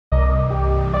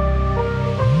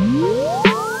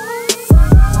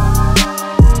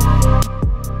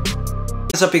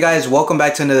What's up, you guys? Welcome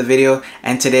back to another video.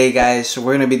 And today, guys,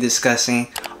 we're gonna be discussing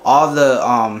all the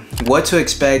what to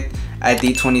expect at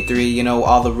D23, you know,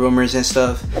 all the rumors and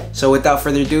stuff. So without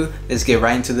further ado, let's get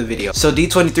right into the video. So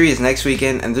D23 is next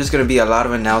weekend, and there's gonna be a lot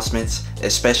of announcements,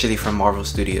 especially from Marvel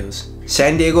Studios.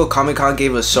 San Diego Comic-Con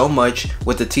gave us so much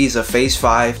with the tease of Phase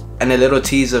 5 and a little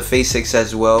tease of Phase 6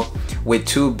 as well, with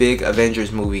 2 big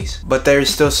Avengers movies. But there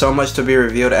is still so much to be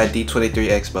revealed at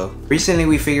D23Expo. Recently,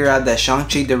 we figured out that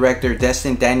Shang-Chi director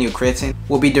Destin Daniel Cretton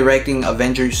will be directing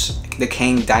Avengers The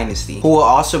Kang Dynasty, who will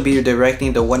also be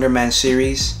directing the WonderMan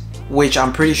series, which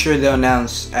I'm pretty sure they'll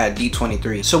announce at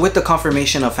D23. So with the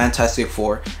confirmation of Fantastic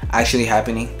Four actually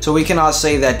happening, so we can all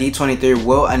say that D23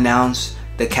 will announce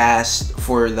the cast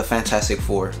for the Fantastic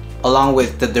Four, along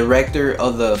with the director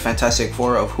of the Fantastic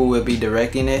Four of who will be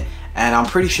directing it, and I'm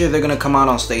pretty sure they're gonna come out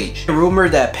on stage.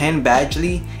 Rumored that Penn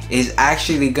Badgley is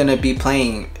actually gonna be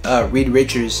playing Reed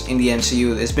Richards in the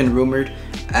MCU. It's been rumored,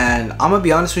 and I'm gonna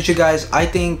be honest with you guys, I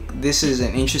think this is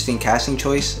an interesting casting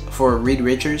choice for Reed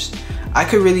Richards. I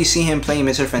could really see him playing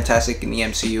Mr. Fantastic in the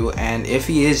MCU, and if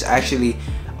he is actually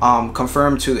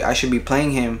confirmed to actually be playing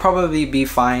him, probably be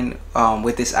fine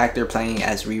with this actor playing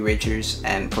as Reed Richards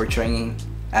and portraying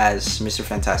as Mr.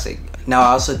 Fantastic. Now,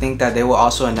 I also think that they will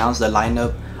also announce the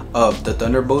lineup of the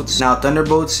Thunderbolts. Now,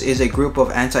 Thunderbolts is a group of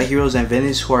anti-heroes and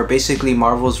villains who are basically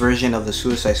Marvel's version of the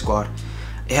Suicide Squad.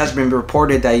 It has been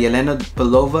reported that Yelena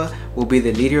Belova will be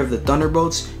the leader of the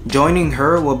Thunderbolts. Joining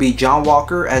her will be John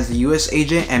Walker as the US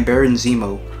agent and Baron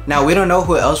Zemo. Now, we don't know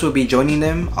who else will be joining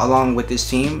them along with this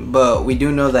team, but we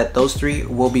do know that those 3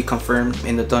 will be confirmed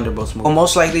in the Thunderbolts movie. We'll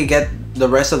most likely get the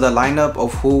rest of the lineup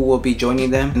of who will be joining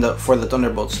them for the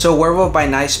Thunderbolts. So Werewolf By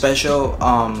Night special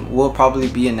will probably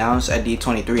be announced at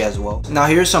D23 as well. Now,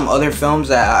 here's some other films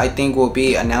that I think will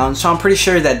be announced. So I'm pretty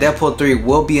sure that Deadpool 3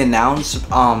 will be announced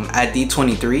at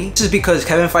D23. This is because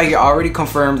Kevin Feige already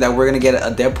confirmed that we're gonna get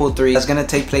a Deadpool 3 that's gonna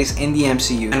take place in the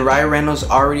MCU, and Ryan Reynolds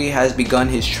already has begun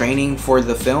his training for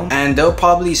the film, and they'll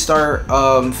probably start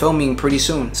filming pretty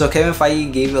soon. So Kevin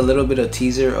Feige gave a little bit of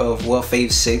teaser of what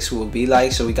Phase 6 will be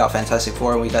like. So we got Fantastic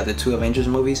Four and we got the 2 Avengers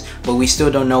movies, but we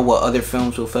still don't know what other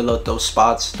films will fill out those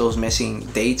spots, those missing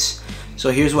dates.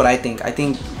 So here's what I think. I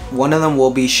think one of them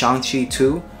will be Shang-Chi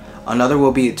 2, another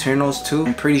will be Eternals 2.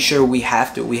 I'm pretty sure we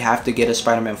have to get a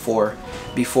Spider-Man 4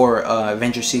 before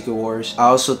Avengers Secret Wars. I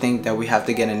also think that we have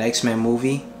to get an X-Men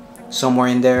movie somewhere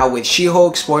in there. With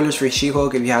She-Hulk, spoilers for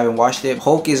She-Hulk if you haven't watched it.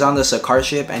 Hulk is on the Sakaar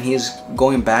ship and he's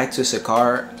going back to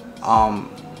Sakaar.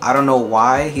 I don't know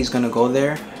why he's gonna go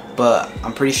there, but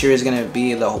I'm pretty sure it's gonna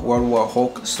be the World War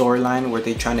Hulk storyline where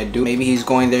they're trying to do. Maybe he's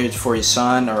going there for his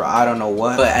son, or I don't know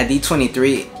what. But at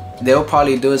D23, they'll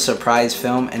probably do a surprise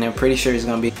film, and I'm pretty sure it's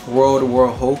gonna be World War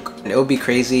Hulk. And it would be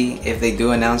crazy if they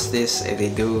do announce this, if they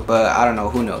do, but I don't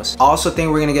know, who knows. I also think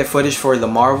we're gonna get footage for the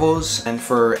Marvels and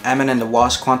for Ant-Man and the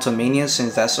Wasp Quantumania,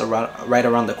 since that's right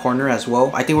around the corner as well.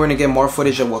 I think we're gonna get more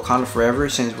footage of Wakanda Forever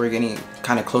since we're getting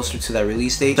kind of closer to that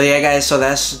release date. So yeah, guys, so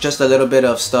that's just a little bit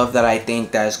of stuff that I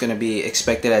think that is gonna be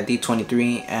expected at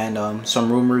D23, and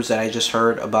some rumors that I just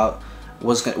heard about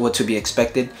what to be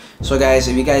expected. So guys,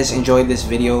 if you guys enjoyed this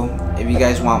video, if you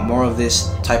guys want more of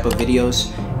this type of videos,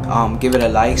 give it a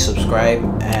like, subscribe,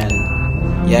 and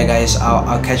yeah guys,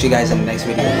 I'll catch you guys in the next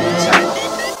video. Peace out.